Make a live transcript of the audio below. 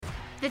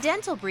The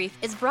Dental Brief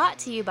is brought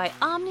to you by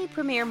Omni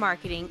Premier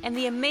Marketing and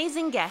the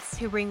amazing guests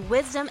who bring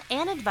wisdom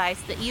and advice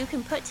that you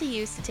can put to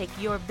use to take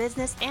your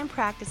business and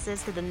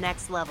practices to the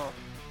next level.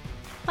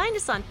 Find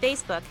us on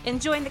Facebook and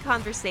join the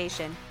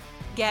conversation.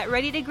 Get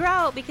ready to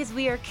grow because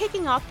we are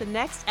kicking off the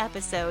next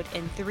episode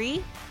in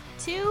 3,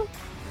 2,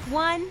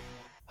 1.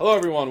 Hello,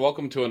 everyone.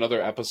 Welcome to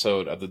another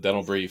episode of the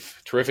Dental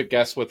Brief. Terrific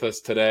guest with us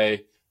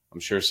today.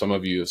 I'm sure some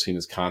of you have seen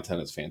his content.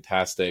 It's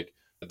fantastic.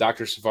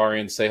 Dr.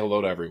 Safarian, say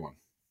hello to everyone.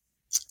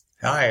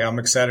 Hi, I'm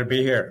excited to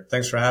be here.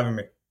 Thanks for having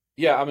me.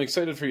 Yeah, I'm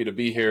excited for you to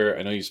be here.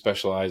 I know you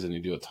specialize and you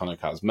do a ton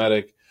of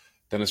cosmetic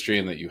dentistry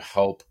and that you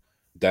help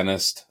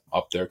dentists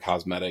up their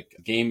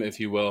cosmetic game, if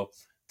you will.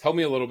 Tell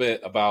me a little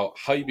bit about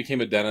how you became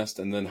a dentist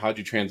and then how'd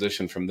you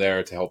transition from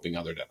there to helping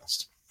other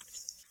dentists?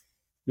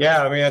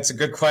 Yeah, that's a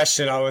good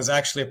question. I was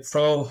actually a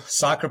pro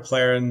soccer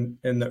player in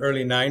the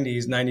early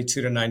 90s,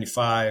 92 to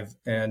 95.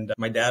 And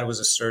my dad was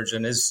a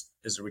surgeon, is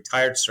a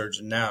retired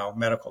surgeon now,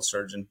 medical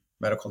surgeon,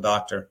 medical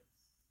doctor.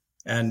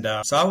 And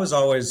so I was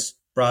always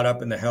brought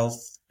up in the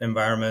health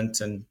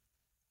environment and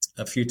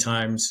a few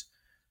times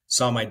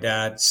saw my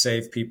dad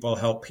save people,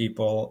 help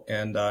people.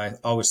 And I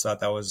always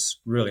thought that was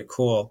really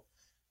cool.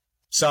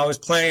 So I was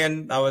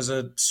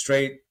a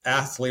straight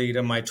athlete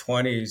in my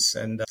 20s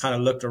and kind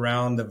of looked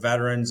around the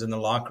veterans in the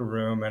locker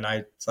room. And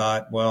I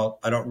thought, well,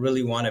 I don't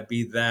really want to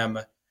be them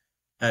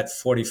at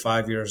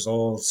 45 years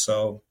old.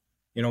 So,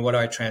 what do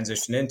I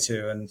transition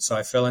into? And so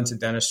I fell into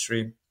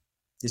dentistry,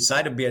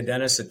 decided to be a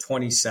dentist at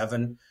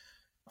 27.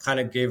 Kind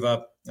of gave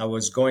up. I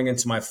was going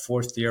into my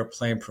fourth year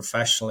playing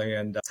professionally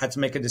and had to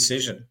make a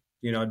decision.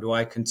 Do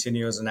I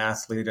continue as an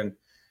athlete and,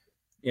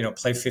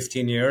 play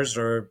 15 years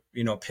or,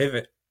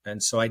 pivot?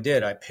 And so I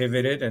did. I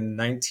pivoted in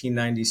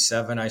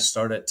 1997. I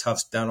started at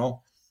Tufts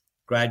Dental,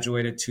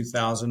 graduated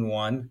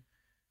 2001.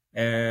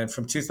 And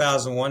from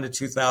 2001 to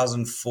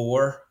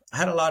 2004, I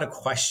had a lot of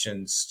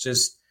questions.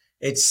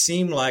 It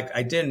seemed like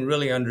I didn't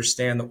really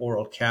understand the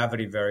oral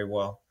cavity very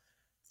well.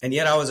 And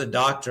yet I was a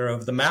doctor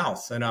of the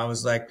mouth and I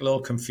was like a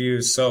little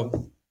confused.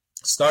 So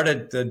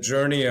started the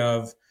journey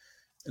of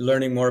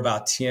learning more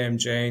about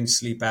TMJ and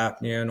sleep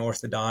apnea and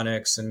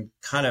orthodontics and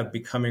kind of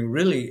becoming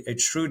really a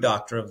true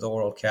doctor of the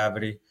oral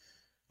cavity.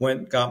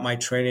 Got my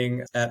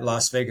training at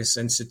Las Vegas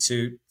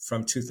Institute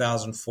from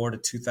 2004 to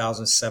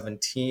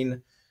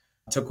 2017.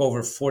 Took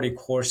over 40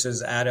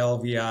 courses at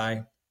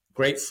LVI.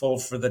 Grateful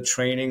for the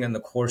training and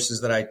the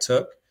courses that I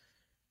took.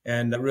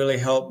 And that really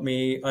helped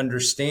me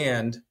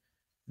understand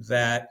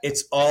that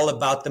it's all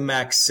about the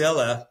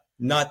maxilla,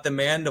 not the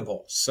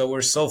mandible. So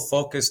we're so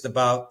focused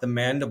about the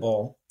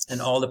mandible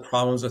and all the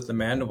problems with the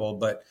mandible,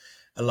 but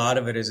a lot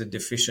of it is a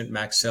deficient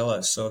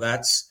maxilla. So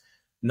that's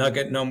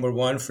nugget number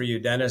one for you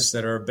dentists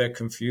that are a bit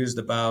confused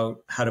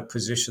about how to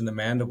position the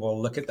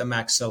mandible. Look at the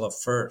maxilla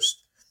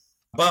first.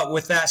 But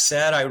with that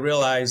said, I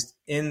realized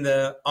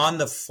on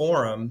the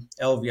forum,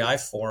 LVI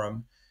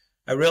forum,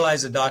 I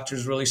realized the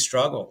doctors really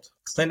struggled.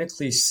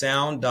 Clinically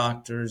sound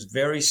doctors,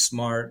 very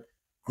smart,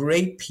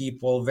 great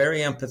people, very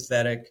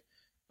empathetic,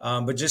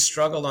 but just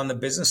struggled on the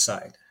business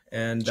side.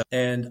 And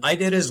I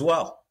did as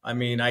well. I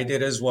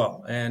did as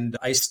well. And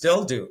I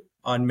still do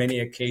on many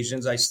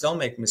occasions. I still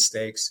make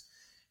mistakes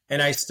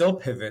and I still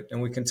pivot.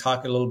 And we can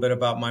talk a little bit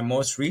about my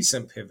most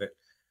recent pivot.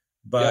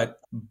 But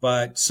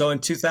so in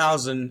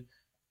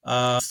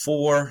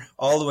 2004,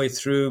 all the way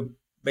through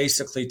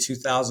basically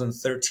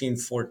 2013,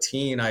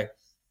 14, I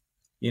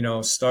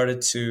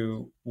started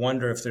to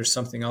wonder if there's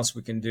something else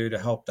we can do to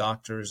help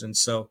doctors. And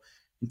so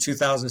in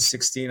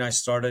 2016, I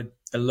started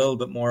a little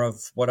bit more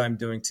of what I'm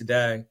doing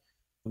today,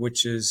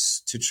 which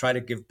is to try to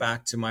give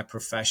back to my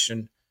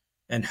profession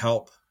and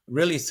help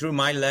really through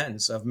my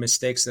lens of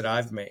mistakes that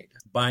I've made,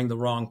 buying the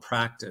wrong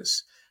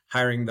practice,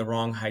 hiring the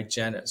wrong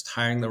hygienist,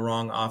 hiring the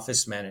wrong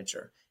office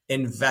manager,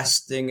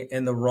 investing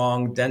in the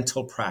wrong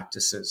dental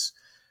practices,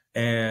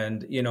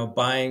 and,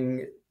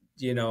 buying,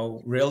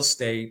 real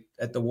estate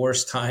at the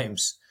worst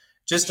times,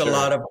 just a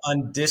lot of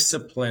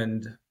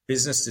undisciplined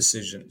business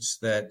decisions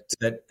that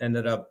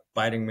ended up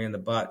biting me in the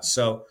butt.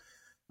 So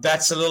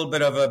that's a little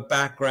bit of a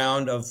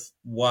background of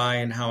why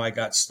and how I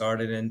got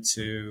started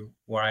into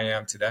where I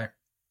am today.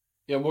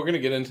 Yeah, we're going to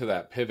get into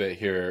that pivot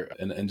here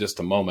in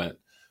just a moment.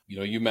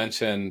 You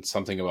mentioned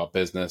something about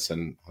business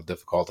and how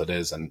difficult it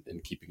is and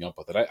keeping up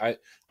with it. I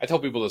tell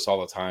people this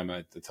all the time.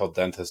 I tell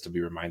dentists to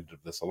be reminded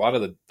of this. A lot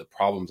of the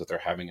problems that they're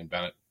having in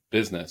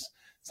business,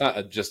 it's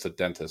not just a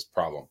dentist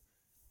problem.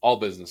 All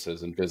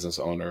businesses and business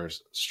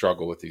owners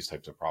struggle with these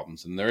types of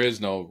problems. And there is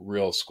no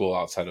real school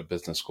outside of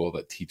business school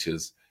that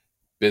teaches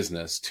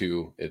business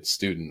to its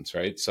students,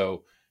 right?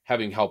 So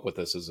having help with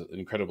this is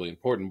incredibly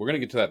important. We're going to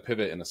get to that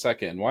pivot in a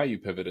second and why you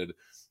pivoted.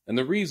 And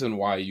the reason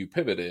why you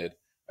pivoted,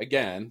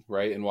 again,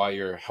 right, and why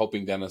you're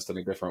helping dentists in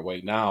a different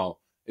way now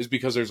is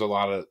because there's a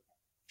lot of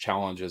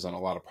challenges and a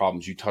lot of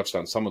problems. You touched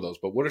on some of those,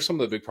 but what are some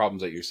of the big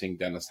problems that you're seeing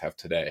dentists have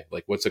today?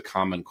 Like what's a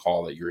common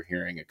call that you're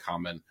hearing, a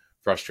common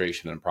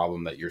frustration and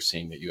problem that you're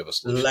seeing that you have a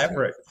solution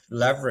to?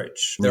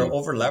 Leverage. They're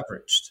over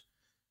leveraged.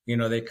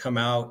 They come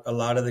out, a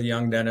lot of the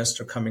young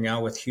dentists are coming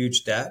out with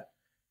huge debt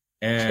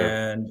Sure.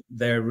 and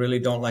they really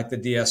don't like the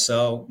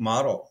DSO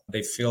model.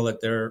 They feel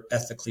that they're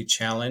ethically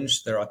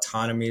challenged, their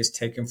autonomy is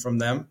taken from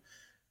them,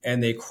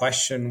 and they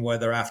question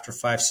whether after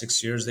 5,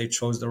 6 years they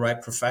chose the right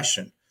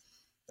profession.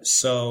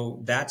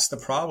 So that's the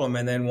problem.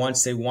 And then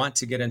once they want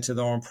to get into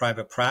their own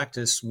private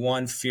practice,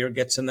 one, fear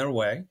gets in their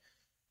way,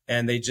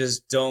 and they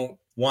just don't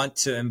want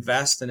to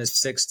invest in a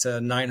 $600,000 to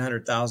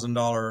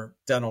 $900,000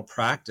 dental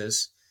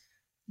practice,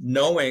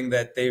 knowing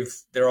that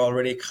they're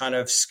already kind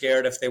of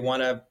scared if they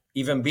want to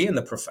even be in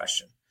the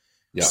profession.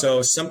 Yeah.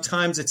 So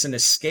sometimes it's an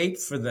escape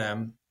for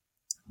them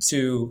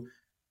to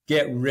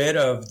get rid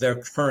of their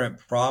current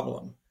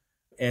problem.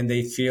 And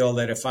they feel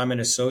that if I'm an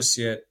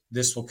associate,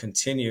 this will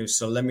continue.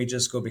 So let me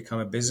just go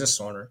become a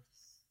business owner.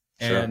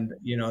 Sure. And,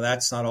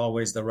 that's not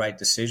always the right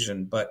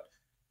decision. But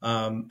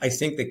I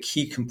think the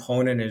key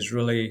component is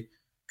really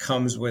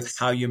comes with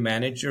how you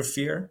manage your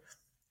fear,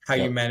 how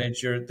you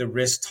manage the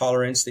risk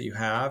tolerance that you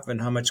have,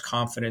 and how much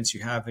confidence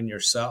you have in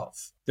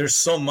yourself. There's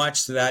so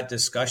much to that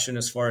discussion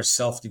as far as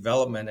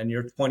self-development, and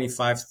you're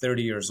 25,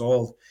 30 years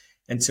old.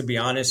 And to be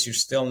honest, you're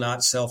still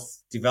not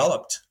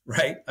self-developed,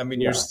 right? I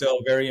mean, you're still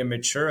very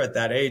immature at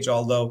that age,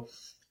 although,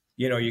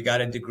 you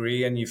got a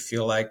degree and you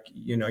feel like,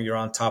 you're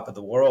on top of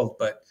the world,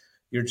 but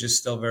you're just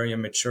still very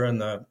immature in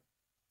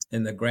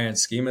the grand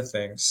scheme of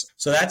things.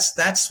 So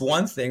that's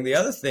one thing. The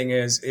other thing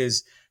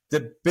is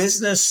the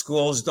business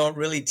schools don't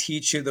really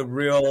teach you the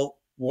real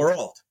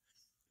world.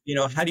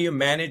 How do you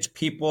manage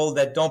people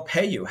that don't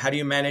pay you? How do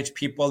you manage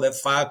people that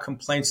file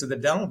complaints to the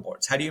dental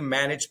boards? How do you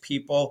manage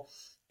people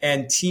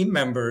and team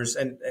members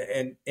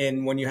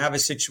and when you have a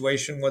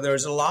situation where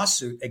there's a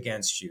lawsuit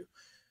against you?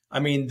 I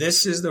mean,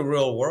 this is the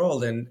real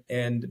world.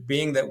 And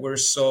being that we're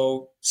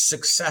so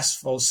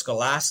successful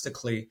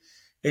scholastically,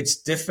 it's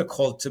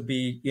difficult to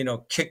be,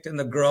 kicked in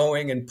the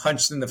groin and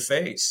punched in the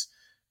face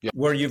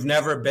where you've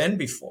never been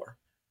before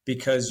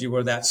because you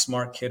were that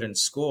smart kid in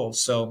school.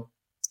 So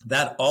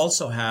that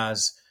also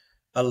has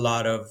a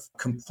lot of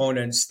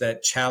components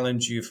that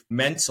challenge you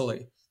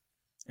mentally.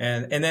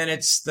 And then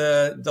it's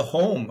the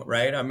home,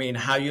 right? I mean,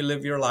 how you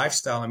live your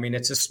lifestyle. I mean,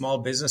 it's a small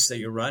business that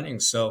you're running.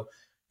 So,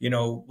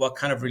 what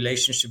kind of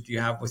relationship do you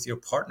have with your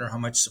partner? How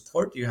much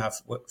support do you have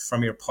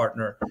from your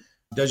partner?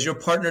 Does your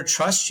partner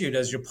trust you?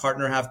 Does your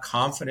partner have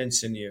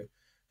confidence in you?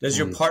 Does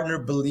your partner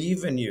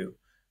believe in you?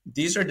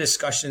 These are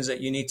discussions that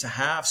you need to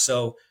have.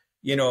 So,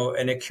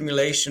 an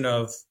accumulation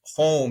of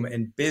home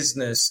and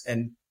business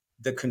and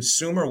the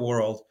consumer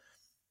world,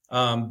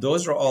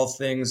 those are all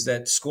things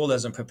that school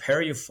doesn't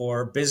prepare you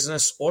for,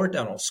 business or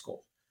dental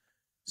school.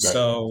 Right.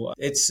 So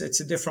it's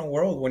a different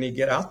world when you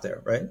get out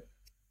there, right?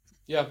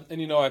 Yeah.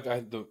 And, I've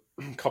had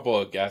a couple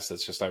of guests.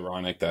 It's just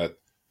ironic that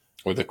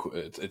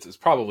it's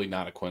probably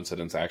not a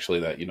coincidence,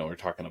 actually, that, we're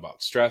talking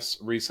about stress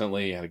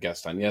recently. I had a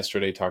guest on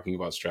yesterday talking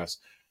about stress.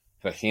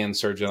 Had a hand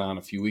surgeon on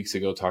a few weeks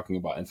ago talking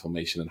about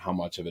inflammation and how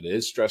much of it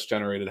is stress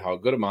generated, how a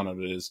good amount of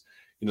it is,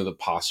 the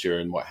posture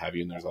and what have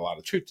you. And there's a lot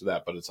of truth to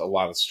that, but it's a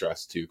lot of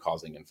stress too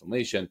causing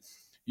inflammation.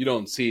 You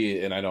don't see,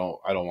 and I don't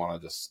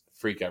want to just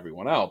freak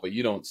everyone out, but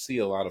you don't see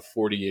a lot of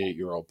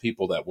 48-year-old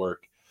people that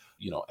work,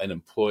 an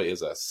employee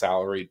is a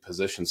salaried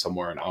position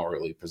somewhere, an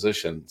hourly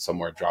position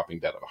somewhere, dropping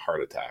dead of a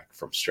heart attack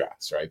from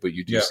stress, right? But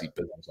you do see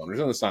business owners,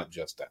 and it's not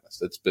just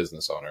dentists, it's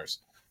business owners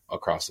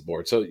across the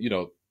board. So,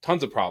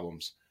 tons of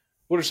problems.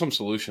 What are some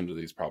solutions to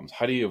these problems?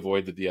 How do you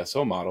avoid the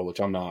DSO model, which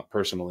I'm not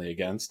personally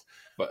against,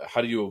 but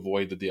how do you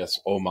avoid the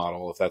DSO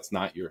model if that's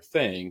not your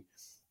thing,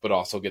 but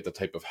also get the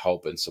type of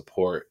help and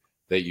support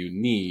that you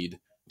need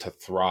to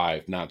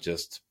thrive, not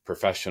just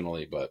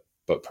professionally, but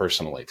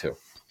personally too?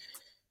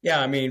 Yeah,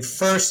 I mean,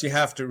 first you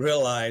have to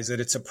realize that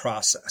it's a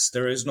process.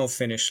 There is no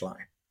finish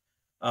line.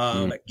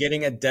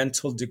 Getting a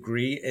dental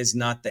degree is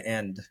not the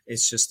end.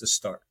 It's just the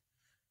start.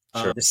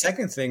 Sure. The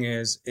second thing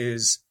is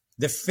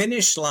the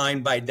finish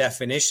line by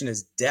definition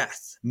is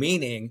death,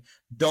 meaning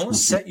don't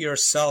set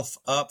yourself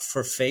up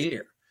for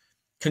failure.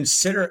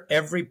 Consider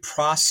every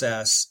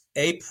process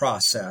a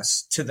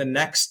process to the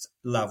next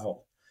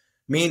level,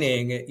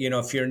 meaning,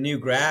 if you're a new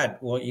grad,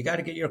 well, you got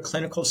to get your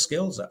clinical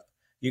skills up.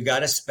 You got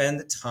to spend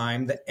the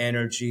time, the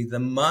energy, the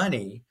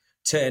money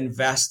to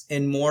invest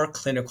in more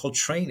clinical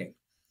training.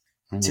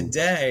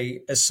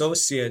 Today,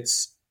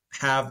 associates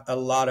have a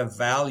lot of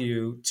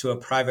value to a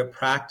private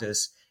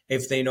practice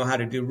if they know how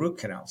to do root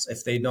canals,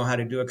 if they know how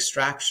to do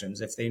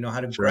extractions, if they know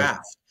how to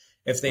graft,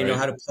 if they know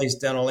how to place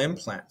dental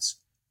implants.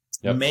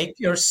 Make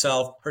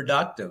yourself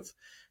productive.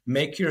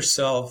 Make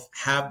yourself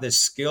have the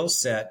skill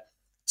set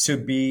to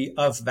be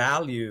of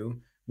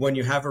value when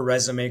you have a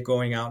resume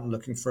going out and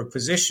looking for a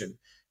position.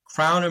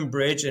 Crown and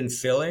bridge and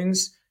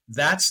fillings,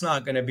 that's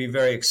not going to be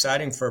very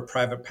exciting for a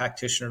private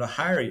practitioner to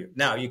hire you.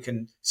 Now, you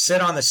can sit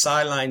on the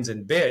sidelines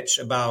and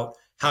bitch about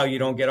how you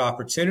don't get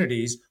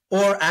opportunities,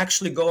 or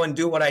actually go and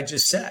do what I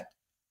just said.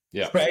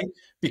 Right?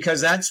 Because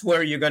that's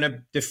where you're going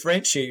to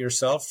differentiate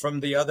yourself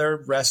from the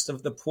other rest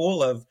of the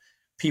pool of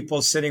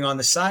people sitting on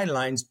the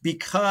sidelines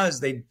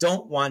because they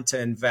don't want to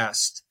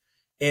invest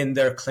in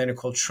their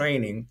clinical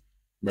training.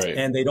 Right.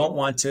 And they don't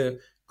want to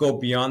go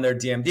beyond their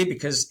DMD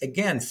because,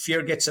 again,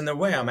 fear gets in their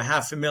way. I'm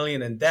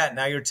 $500,000 in debt.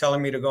 Now you're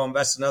telling me to go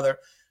invest another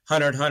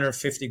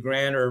 150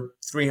 grand or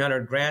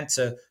 300 grand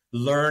to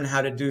learn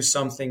how to do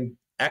something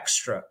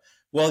extra.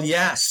 Well,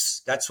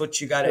 yes, that's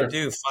what you got to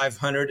do.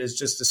 500 is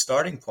just a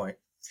starting point.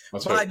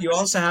 That's but right. You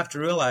also have to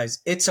realize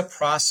it's a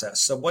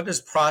process. So what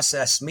does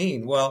process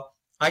mean? Well,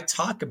 I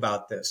talk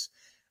about this.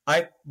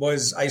 I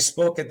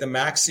spoke at the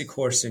Maxi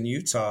course in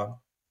Utah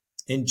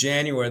in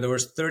January. There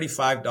was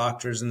 35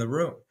 doctors in the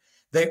room.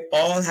 They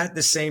all had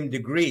the same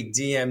degree,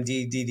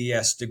 DMD,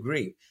 DDS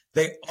degree.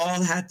 They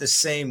all had the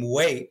same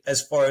weight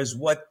as far as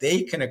what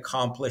they can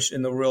accomplish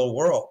in the real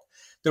world.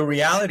 The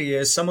reality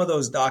is some of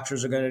those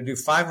doctors are going to do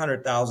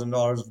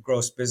 $500,000 of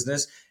gross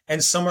business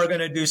and some are going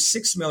to do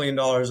 $6 million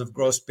of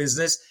gross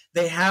business.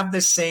 They have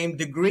the same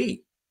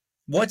degree.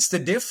 What's the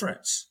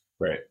difference?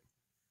 Right.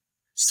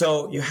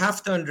 So you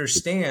have to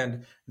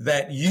understand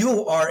that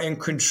you are in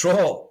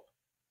control,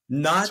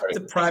 not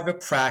the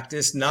private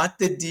practice, not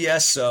the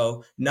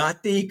DSO,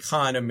 not the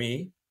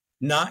economy,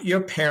 not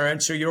your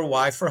parents or your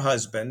wife or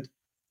husband.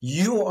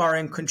 You are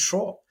in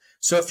control.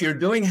 So if you're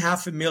doing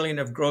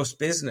 $500,000 of gross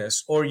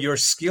business or your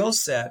skill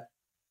set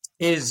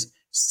is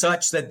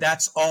such that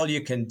that's all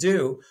you can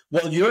do,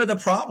 well, you're the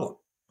problem.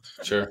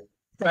 Sure.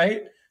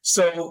 Right?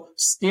 So,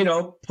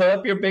 pull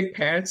up your big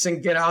pants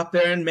and get out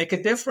there and make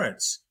a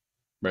difference.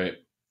 Right.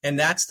 And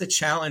that's the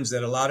challenge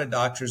that a lot of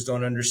doctors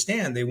don't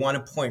understand. They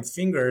want to point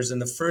fingers,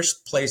 and the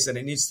first place that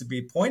it needs to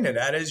be pointed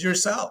at is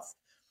yourself.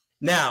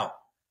 Now,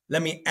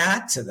 let me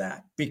add to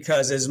that,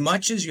 because as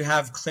much as you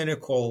have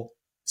clinical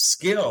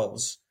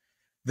skills,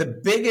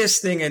 the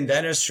biggest thing in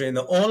dentistry and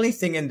the only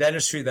thing in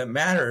dentistry that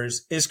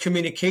matters is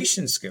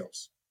communication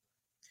skills.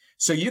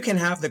 So you can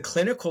have the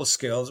clinical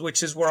skills,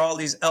 which is where all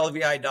these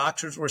LVI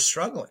doctors were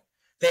struggling.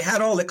 They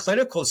had all the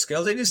clinical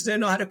skills. They just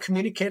didn't know how to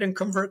communicate and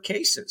convert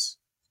cases,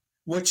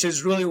 which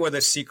is really where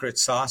the secret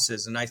sauce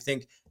is. And I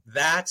think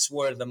that's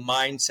where the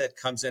mindset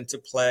comes into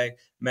play.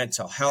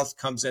 Mental health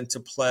comes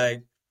into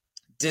play.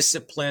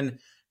 Discipline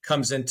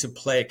comes into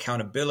play.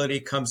 Accountability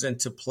comes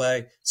into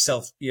play.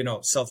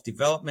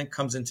 Self-development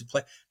comes into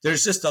play.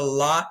 There's just a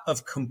lot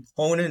of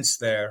components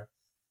there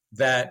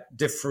that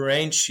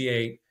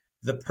differentiate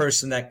the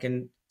person that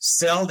can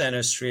sell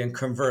dentistry and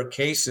convert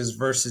cases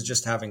versus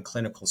just having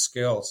clinical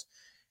skills.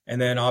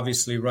 And then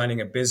obviously running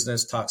a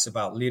business talks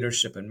about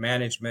leadership and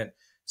management.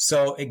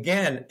 So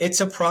again, it's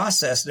a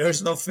process.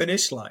 There's no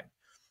finish line.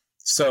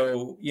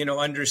 So,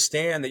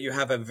 understand that you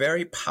have a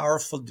very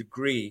powerful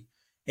degree.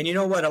 And you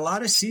know what? A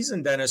lot of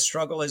seasoned dentists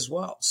struggle as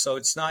well. So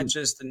it's not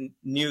just the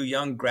new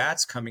young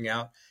grads coming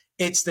out.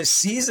 It's the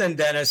seasoned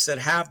dentists that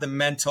have the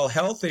mental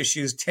health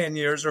issues 10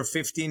 years or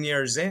 15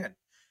 years in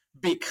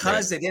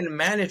because they didn't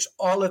manage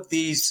all of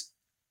these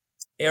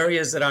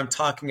areas that I'm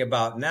talking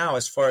about now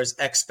as far as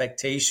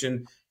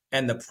expectation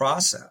and the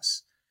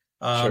process.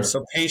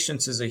 So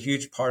patience is a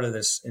huge part of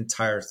this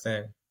entire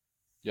thing.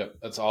 Yep.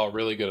 That's all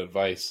really good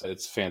advice.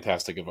 It's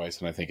fantastic advice.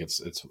 And I think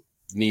it's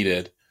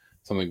needed.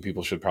 Something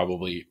people should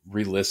probably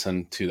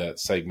re-listen to that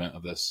segment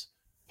of this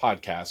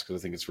podcast, because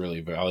I think it's really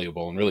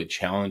valuable, and really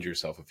challenge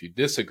yourself. If you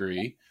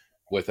disagree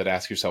with it,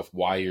 ask yourself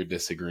why you're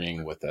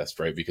disagreeing with this,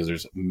 right? Because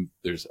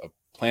there's a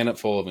planet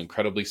full of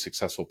incredibly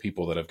successful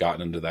people that have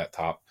gotten into that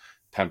top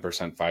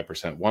 10%,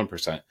 5%,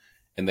 1%,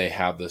 and they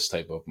have this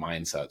type of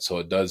mindset. So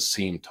it does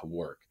seem to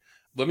work.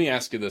 Let me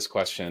ask you this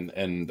question.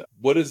 And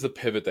what is the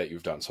pivot that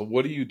you've done? So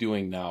what are you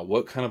doing now?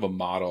 What kind of a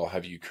model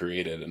have you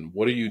created? And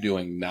what are you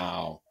doing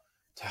now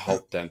to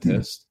help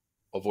dentists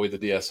avoid the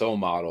DSO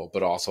model,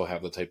 but also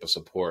have the type of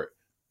support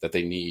that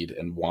they need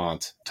and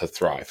want to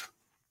thrive?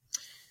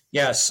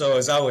 Yeah. So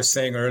as I was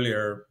saying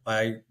earlier,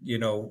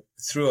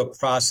 through a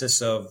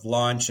process of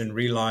launch and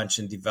relaunch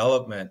and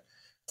development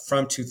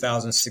from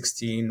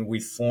 2016, we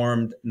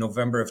formed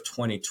November of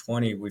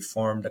 2020, we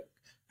formed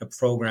a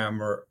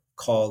program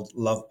called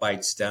Love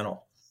Bites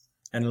Dental.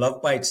 And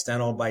Love Bites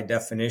Dental, by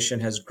definition,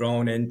 has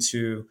grown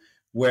into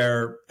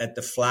where at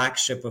the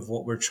flagship of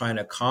what we're trying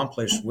to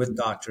accomplish with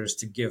doctors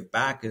to give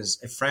back is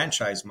a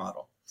franchise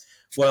model.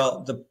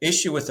 Well, the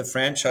issue with the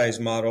franchise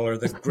model, or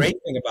the great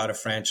thing about a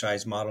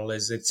franchise model,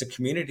 is it's a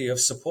community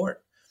of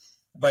support.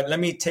 But let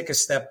me take a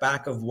step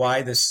back of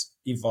why this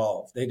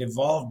evolved. It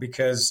evolved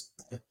because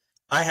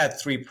I had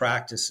 3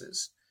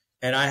 practices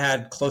and I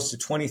had close to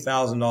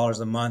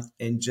 $20,000 a month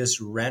in just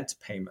rent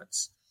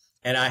payments,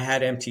 and I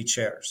had empty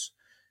chairs.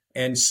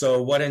 And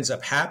so what ends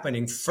up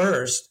happening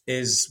first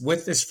is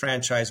with this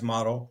franchise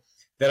model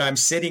that I'm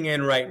sitting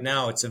in right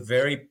now, it's a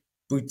very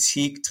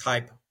boutique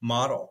type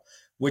model,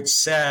 which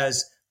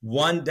says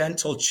one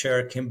dental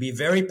chair can be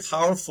very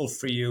powerful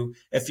for you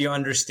if you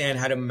understand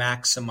how to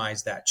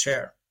maximize that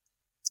chair.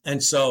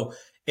 And so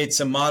it's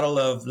a model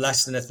of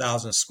less than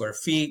 1,000 square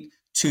feet,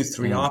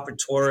 2-3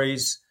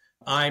 operatories.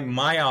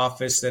 My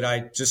office that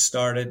I just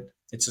started,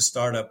 it's a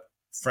startup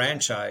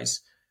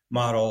franchise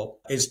model,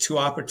 is 2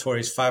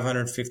 operatories,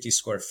 550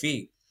 square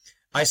feet.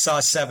 I saw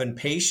 7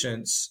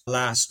 patients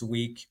last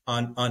week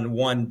on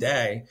one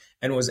day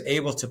and was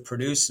able to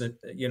produce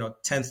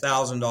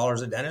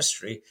 $10,000 of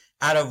dentistry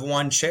out of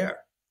one chair.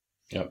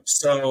 Yep.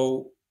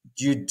 So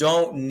you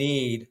don't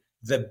need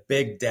the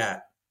big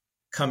debt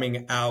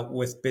coming out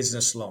with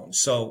business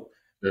loans. So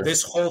Sure.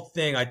 this whole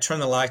thing, I turn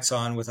the lights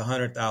on with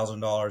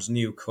 $100,000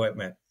 new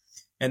equipment.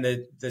 And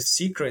the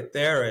secret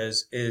there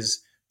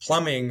is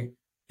plumbing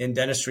in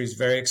dentistry is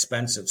very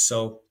expensive.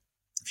 So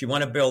if you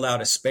want to build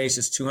out a space,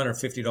 it's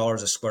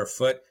 $250 a square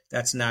foot.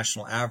 That's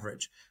national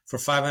average. For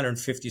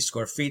 550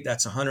 square feet,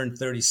 that's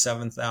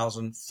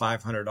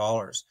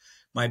 $137,500.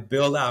 My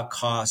build out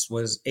cost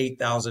was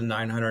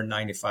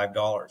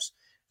 $8,995.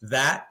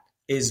 That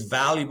is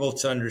valuable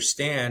to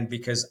understand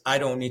because I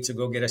don't need to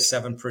go get a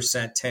 7%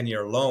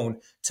 10-year loan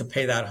to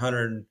pay that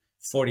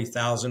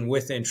 $140,000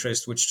 with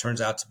interest, which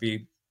turns out to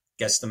be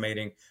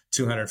guesstimating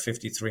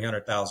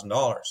 $250,000,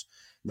 $300,000.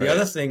 The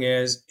other thing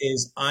is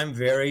I'm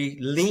very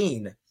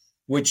lean,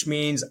 which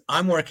means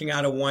I'm working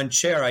out of one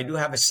chair. I do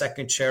have a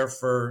second chair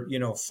for,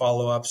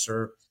 follow-ups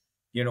or,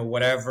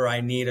 whatever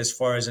I need as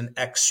far as an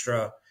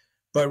extra.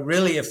 But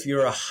really, if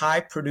you're a high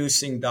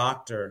producing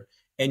doctor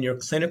and your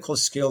clinical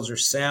skills are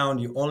sound,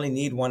 you only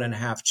need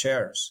 1.5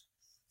 chairs.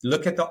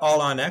 Look at the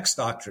All-on-X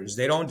doctors.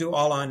 They don't do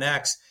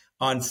All-on-X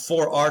on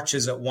 4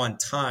 arches at one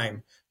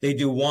time. They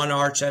do 1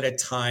 arch at a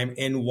time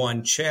in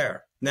 1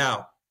 chair.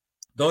 Now,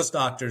 those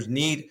doctors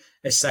need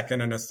a second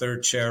and a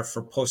third chair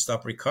for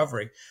post-op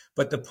recovery.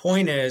 But the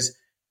point is,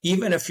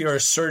 even if you're a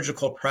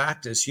surgical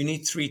practice, you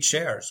need 3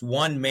 chairs,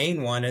 1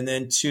 main one, and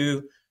then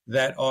 2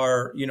 that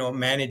are,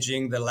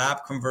 managing the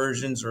lab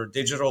conversions or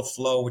digital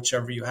flow,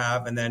 whichever you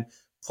have, and then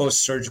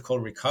post-surgical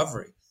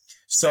recovery.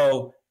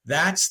 So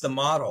that's the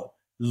model.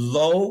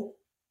 Low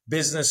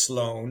business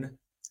loan,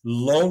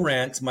 low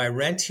rent. My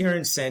rent here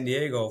in San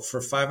Diego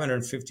for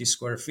 550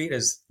 square feet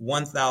is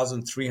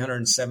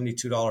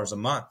 $1,372 a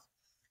month.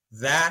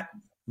 That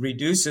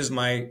reduces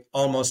my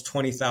almost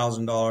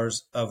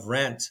 $20,000 of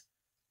rent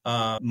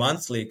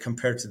monthly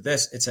compared to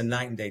this. It's a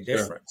night and day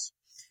difference.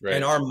 Right.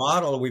 And our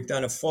model, we've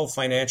done a full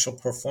financial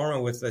pro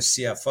forma with the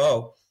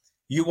CFO.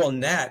 You will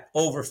net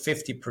over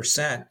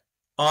 50%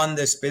 on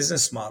this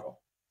business model.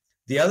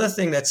 The other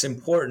thing that's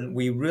important,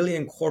 we really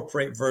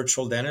incorporate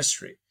virtual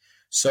dentistry.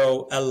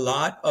 So a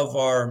lot of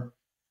our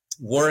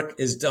work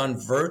is done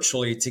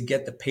virtually to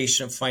get the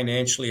patient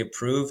financially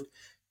approved,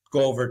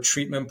 go over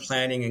treatment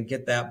planning and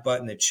get that butt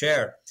in the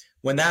chair.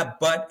 When that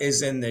butt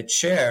is in the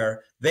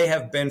chair, they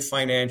have been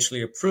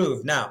financially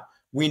approved. Now,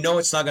 we know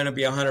it's not going to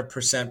be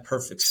 100%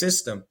 perfect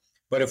system,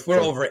 but if we're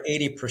over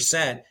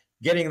 80%,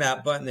 getting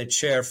that butt in the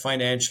chair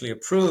financially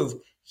approved,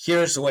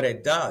 here's what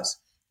it does.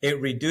 It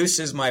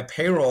reduces my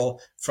payroll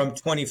from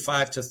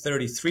 25 to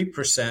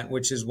 33%,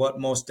 which is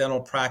what most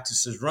dental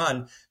practices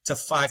run, to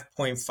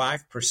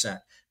 5.5%,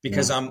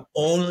 because I'm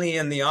only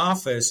in the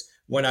office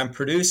when I'm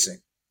producing.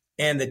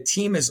 And the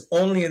team is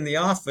only in the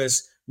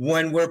office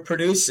when we're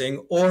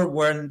producing or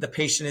when the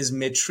patient is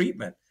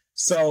mid-treatment.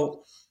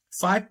 So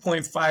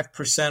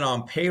 5.5%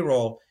 on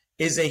payroll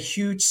is a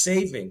huge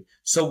saving.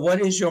 So what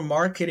is your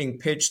marketing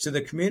pitch to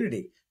the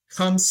community?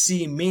 Come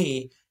see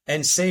me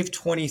and save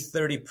 20,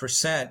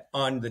 30%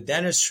 on the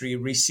dentistry,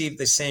 receive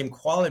the same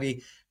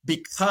quality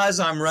because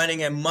I'm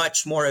running a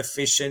much more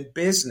efficient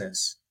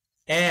business.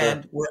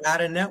 And we're at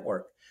a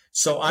network.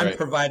 So I'm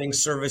providing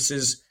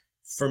services.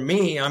 For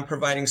me, I'm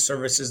providing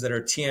services that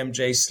are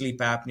TMJ, sleep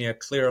apnea,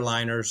 clear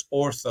aligners,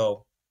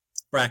 ortho,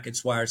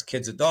 brackets, wires,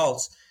 kids,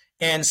 adults,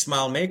 and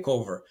smile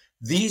makeover.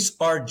 These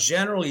are,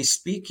 generally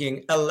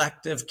speaking,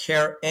 elective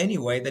care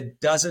anyway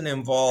that doesn't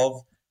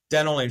involve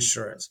dental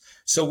insurance.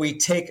 So we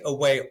take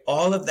away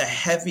all of the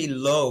heavy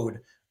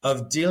load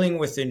of dealing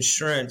with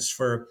insurance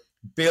for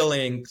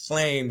billing,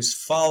 claims,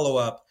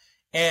 follow-up.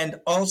 And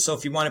also,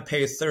 if you want to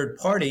pay a third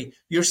party,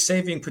 you're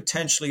saving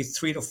potentially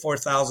 $3,000 to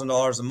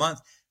 $4,000 a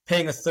month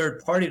paying a third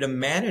party to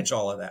manage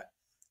all of that.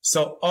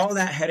 So all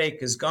that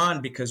headache is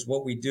gone because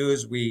what we do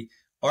is we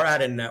are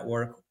at a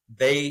network.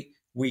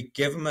 We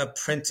give them a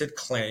printed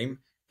claim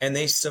and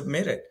they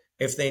submit it.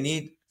 If they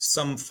need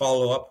some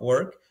follow-up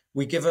work,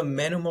 we give them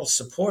minimal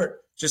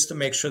support just to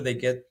make sure they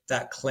get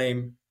that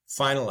claim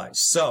finalized.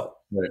 So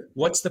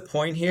what's the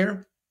point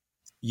here?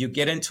 You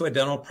get into a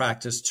dental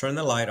practice, turn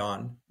the light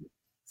on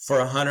for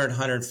 $100,000,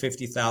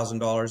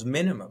 $150,000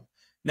 minimum.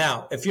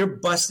 Now, if you're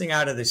busting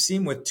out of the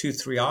seam with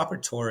 2-3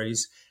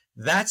 operatories,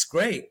 that's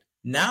great.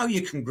 Now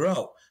you can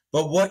grow.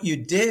 But what you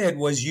did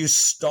was you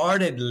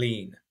started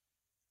lean,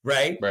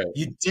 right?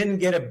 You didn't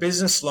get a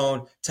business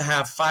loan to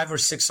have 5 or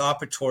 6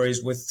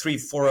 operatories with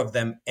 3-4 of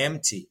them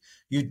empty.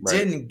 You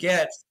didn't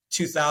get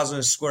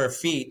 2,000 square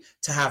feet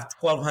to have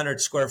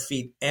 1,200 square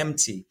feet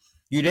empty.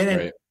 You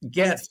didn't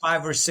get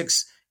 5 or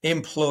 6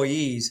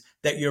 employees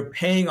that you're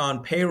paying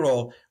on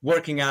payroll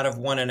working out of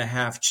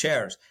 1.5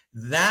 chairs.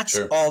 That's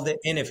all the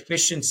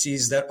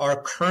inefficiencies that are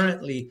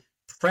currently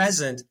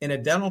present in a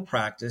dental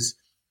practice.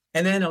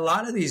 And then a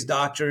lot of these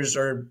doctors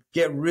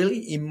get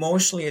really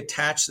emotionally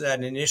attached to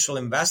that initial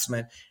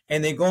investment,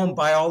 and they go and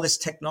buy all this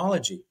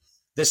technology.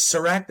 The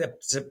Serac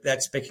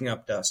that's picking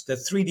up dust, the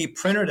 3D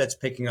printer that's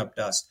picking up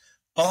dust,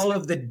 all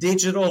of the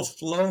digital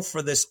flow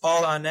for this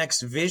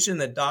all-on-X vision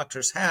that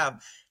doctors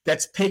have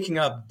that's picking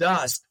up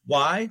dust.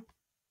 Why?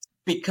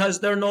 because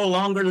they're no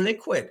longer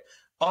liquid.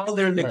 All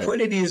their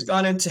liquidity has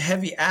gone into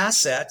heavy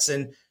assets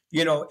and,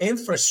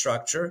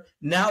 infrastructure.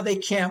 Now they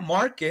can't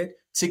market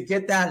to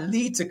get that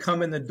lead to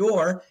come in the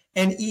door.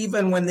 And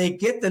even when they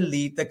get the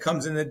lead that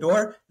comes in the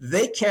door,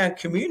 they can't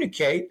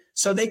communicate,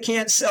 so they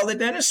can't sell the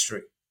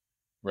dentistry.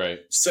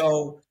 Right.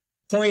 So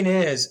point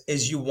is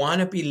you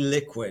want to be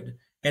liquid,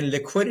 and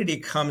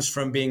liquidity comes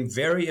from being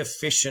very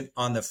efficient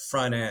on the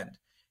front end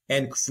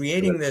and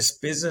creating this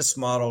business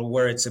model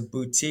where it's a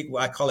boutique.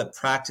 I call it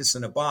practice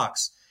in a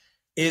box,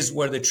 is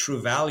where the true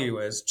value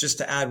is. Just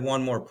to add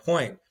one more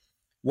point,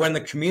 when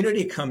the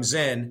community comes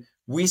in,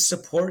 we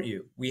support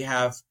you. We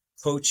have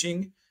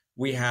coaching,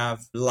 we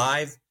have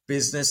live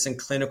business and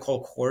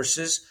clinical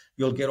courses.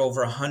 You'll get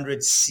over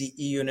 100 CE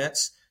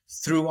units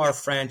through our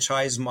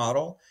franchise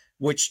model,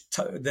 which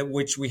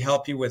we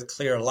help you with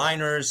clear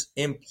aligners,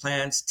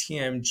 implants,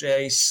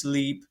 TMJ,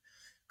 sleep,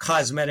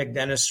 cosmetic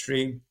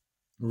dentistry,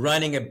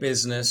 running a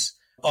business.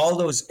 All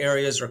those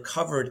areas are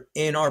covered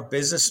in our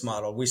business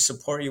model. We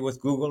support you with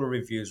Google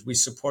reviews. We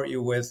support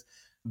you with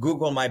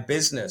Google My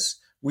Business.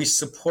 We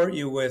support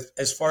you with,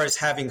 as far as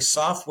having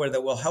software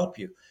that will help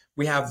you.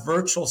 We have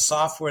virtual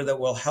software that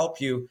will help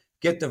you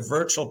get the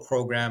virtual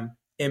program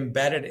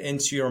embedded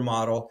into your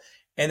model.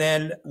 And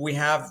then we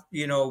have,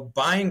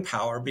 buying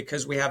power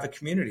because we have a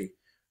community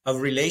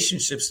of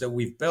relationships that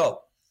we've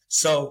built.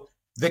 So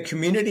the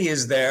community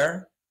is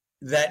there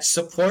that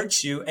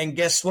supports you. And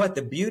guess what?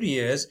 The beauty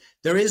is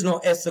there is no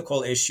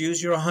ethical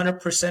issues. You're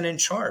 100% in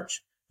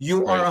charge.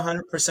 You are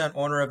 100%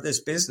 owner of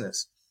this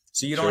business.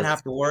 So you don't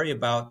have to worry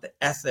about the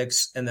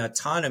ethics and the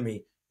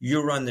autonomy.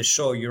 You run the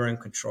show. You're in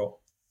control.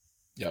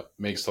 Yep.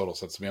 Makes total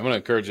sense to me. I'm going to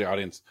encourage the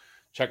audience,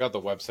 check out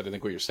the website. I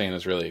think what you're saying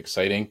is really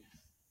exciting.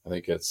 I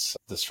think it's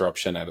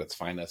disruption at its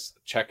finest.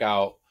 Check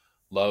out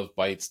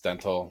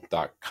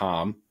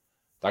lovebitesdental.com.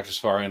 Dr.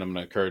 Safarian, I'm going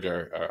to encourage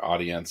our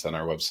audience on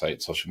our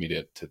website, social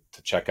media, to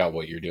check out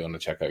what you're doing, to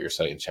check out your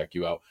site and check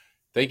you out.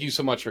 Thank you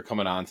so much for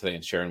coming on today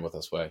and sharing with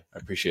us, Wei. I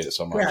appreciate it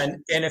so much. Yeah,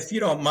 and if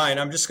you don't mind,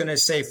 I'm just going to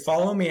say,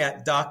 follow me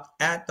at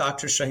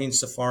Dr. Shahin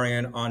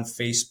Safarian on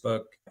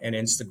Facebook and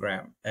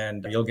Instagram,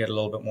 and you'll get a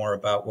little bit more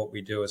about what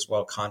we do as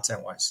well,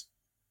 content-wise.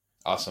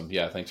 Awesome.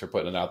 Yeah, thanks for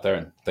putting it out there,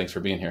 and thanks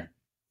for being here.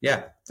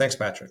 Yeah, thanks,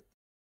 Patrick.